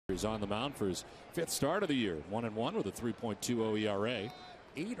He's on the mound for his 5th start of the year. 1-1 with a 3.20 ERA.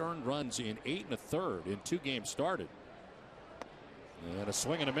 8 earned runs in 8 1/3 in 2 games started. And a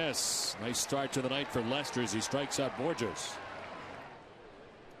swing and a miss. Nice start to the night for Lester as he strikes out Borges.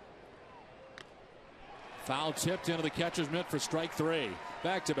 Foul tipped into the catcher's mitt for strike 3.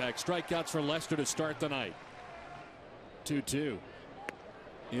 Back-to-back strikeouts for Lester to start the night. 2-2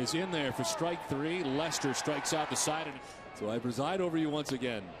 is in there for strike 3. Lester strikes out the side. So I preside over you once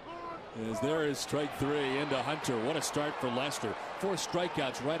again. As there is strike 3 into Hunter. What a start for Lester. 4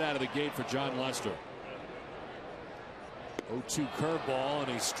 strikeouts right out of the gate for John Lester. 0-2 curveball,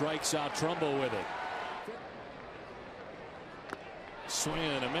 and he strikes out Trumbo with it. Swing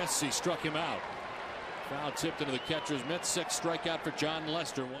and a miss. He struck him out. Foul tipped into the catcher's mitt. 6th strikeout for John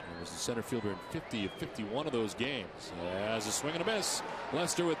Lester. He was the center fielder in 50 of 51 of those games. As a swing and a miss.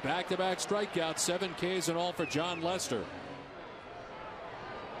 Lester with back-to-back strikeouts. 7 Ks in all for John Lester.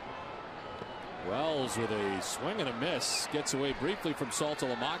 Wells with a swing and a miss. Gets away briefly from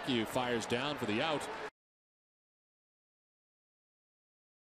Saltalamacchia, who fires down for the out.